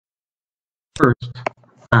first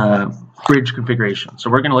bridge configuration. So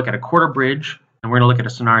we're going to look at a quarter bridge, and we're going to look at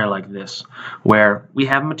a scenario like this, where we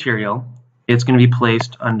have a material. It's going to be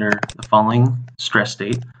placed under the following stress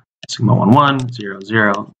state: sigma 1, 1, 0,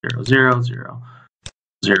 0, 0, 0, 0,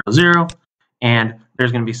 0, 0, and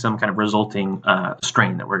there's going to be some kind of resulting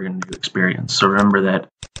strain that we're going to experience. So remember that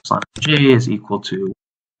epsilon ij is equal to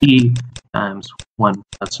E times 1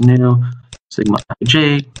 plus nu sigma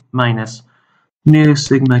ij minus nu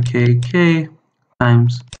sigma kk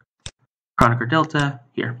times Kronecker delta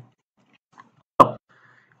here. So,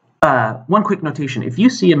 one quick notation: if you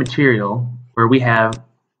see a material where we have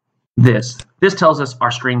this tells us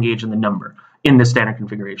our strain gauge and the number in this standard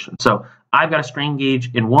configuration. So I've got a strain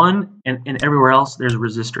gauge in one, and everywhere else there's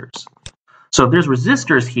resistors. So if there's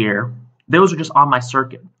resistors here, those are just on my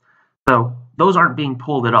circuit. So those aren't being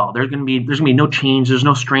pulled at all. There's gonna be no change. There's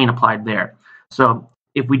no strain applied there. So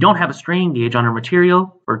if we don't have a strain gauge on our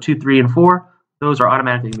material for 2, 3, and 4, those are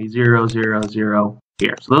automatically going to be 0, 0, 0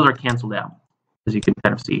 here. So those are canceled out, as you can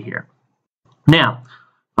kind of see here. Now,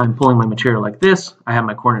 if I'm pulling my material like this, I have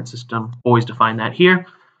my coordinate system, always define that here.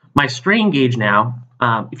 My strain gauge now,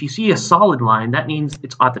 if you see a solid line, that means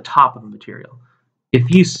it's at the top of the material. If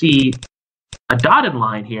you see a dotted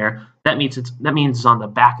line here, that means it's on the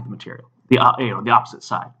back of the material, the opposite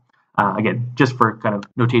side. Again, just for kind of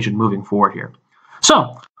notation moving forward here.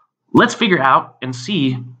 So let's figure out and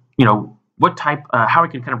see, what type, how we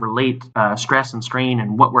can kind of relate stress and strain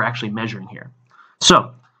and what we're actually measuring here.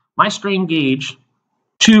 So my strain gauge,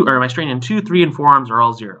 my strain in 2, 3, and 4 arms are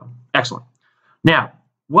all 0. Excellent. Now,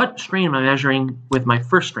 what strain am I measuring with my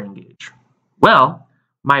first strain gauge? Well,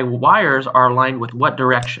 my wires are aligned with what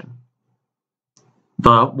direction?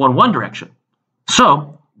 The 1, 1 direction.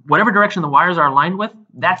 So whatever direction the wires are aligned with,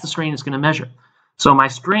 that's the strain it's going to measure. So my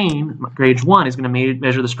strain, gauge 1, is going to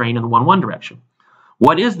measure the strain in the 1, 1 direction.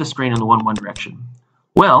 What is the strain in the 1, 1 direction?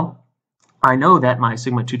 Well, I know that my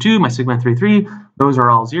sigma 2, 2, my sigma 3, 3, those are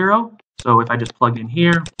all 0. So if I just plug in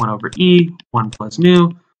here, 1 over E, 1 plus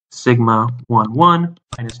nu, sigma 1, 1,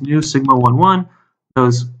 minus nu, sigma 1, 1,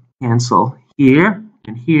 those cancel here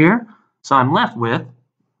and here. So I'm left with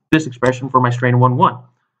this expression for my strain 1, 1.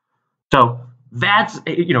 So that's,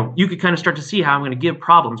 you could kind of start to see how I'm going to give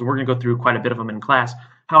problems, and we're going to go through quite a bit of them in class,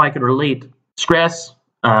 how I could relate stress,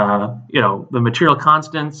 the material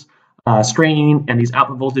constants, strain, and these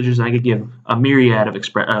output voltages, and I could give a myriad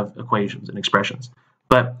of equations and expressions.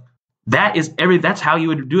 But that's how you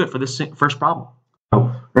would do it for this first problem.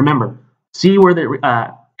 So remember, see where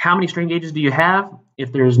how many strain gauges do you have?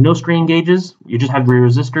 If there's no strain gauges, you just have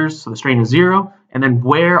resistors, so the strain is 0. And then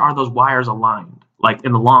where are those wires aligned? Like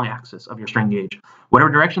in the long axis of your strain gauge.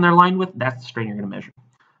 Whatever direction they're aligned with, that's the strain you're going to measure.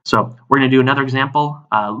 So we're going to do another example,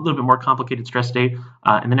 a little bit more complicated stress state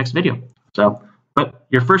in the next video. But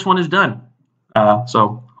your first one is done.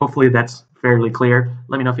 So hopefully that's fairly clear.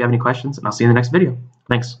 Let me know if you have any questions, and I'll see you in the next video.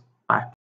 Thanks. Bye.